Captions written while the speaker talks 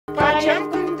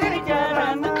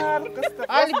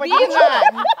Альбина!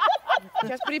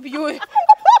 Сейчас прибью.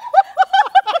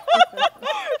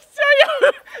 Все,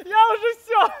 я уже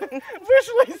все,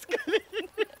 вышла из колеи.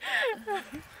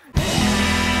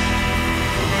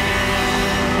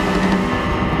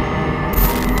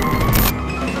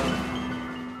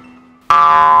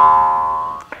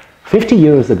 "50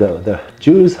 years ago, the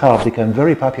Jews' harp became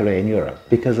very popular in Europe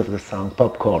because of the song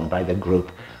Popcorn by the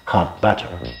group Hot Butter.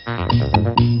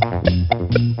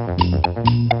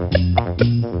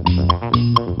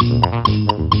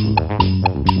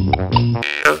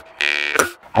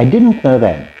 I didn't know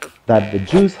then that the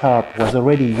Jews' harp was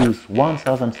already used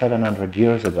 1,700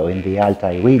 years ago in the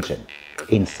Altai region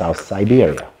in South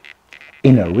Siberia,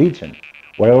 in a region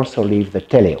where also live the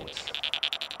Teleuts.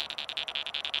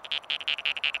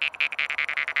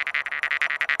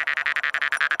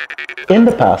 In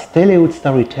the past, Teleut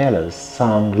storytellers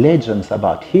sang legends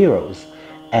about heroes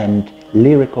and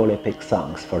lyrical epic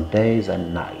songs for days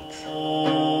and nights.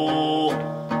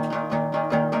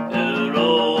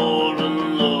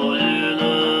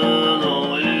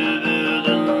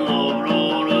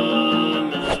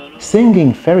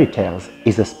 Singing fairy tales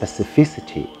is a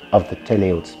specificity of the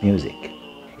Teleuts' music.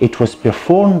 It was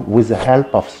performed with the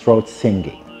help of throat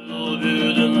singing.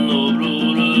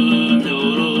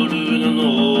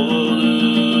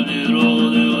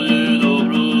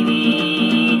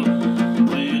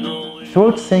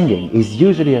 Throat singing is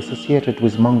usually associated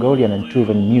with Mongolian and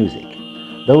Tuvan music.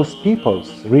 Those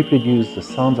peoples reproduce the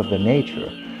sounds of the nature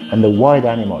and the wild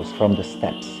animals from the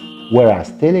steppes,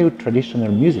 whereas Teleut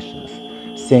traditional musicians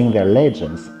sing their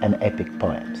legends and epic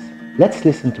poems. Let's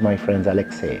listen to my friend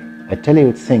Alexei, a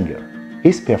Teleut singer.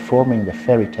 He's performing the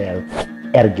fairy tale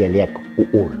Ergelek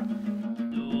Uul.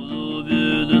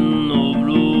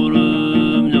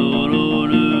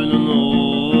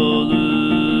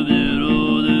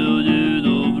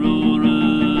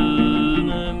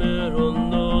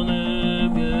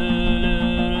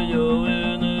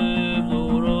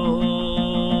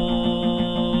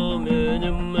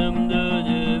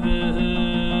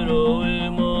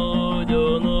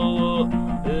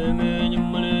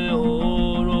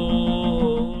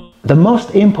 The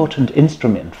most important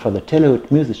instrument for the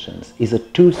Teleut musicians is a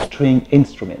two-string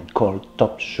instrument called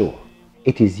Topshur.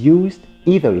 It is used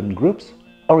either in groups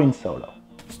or in solo.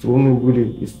 Струны были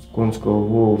из конского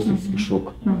волоса, из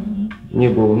кишок. Не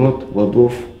было нот,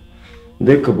 ладов.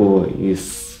 Дека была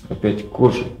из опять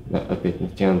кожи, опять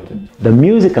натянутая. The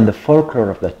music and the folklore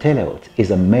of the Teleut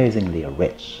is amazingly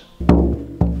rich.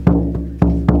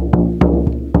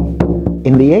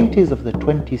 In the 80s of the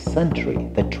 20th century,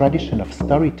 the tradition of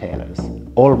storytellers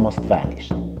almost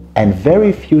vanished, and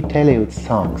very few Teleut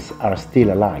songs are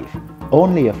still alive.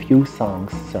 Only a few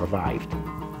songs survived.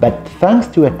 But thanks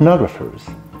to ethnographers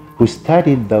who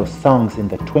studied those songs in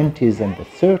the 20s and the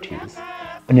 30s,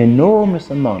 an enormous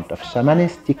amount of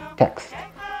shamanistic texts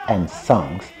and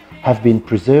songs have been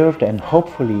preserved and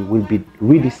hopefully will be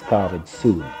rediscovered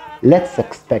soon. Let's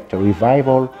expect a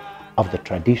revival of the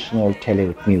traditional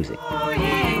Teleut music.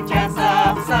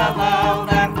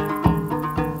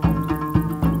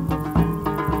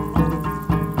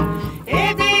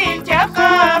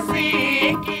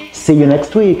 See you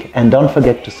next week, and don't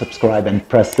forget to subscribe and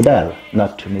press the bell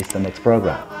not to miss the next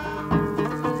program.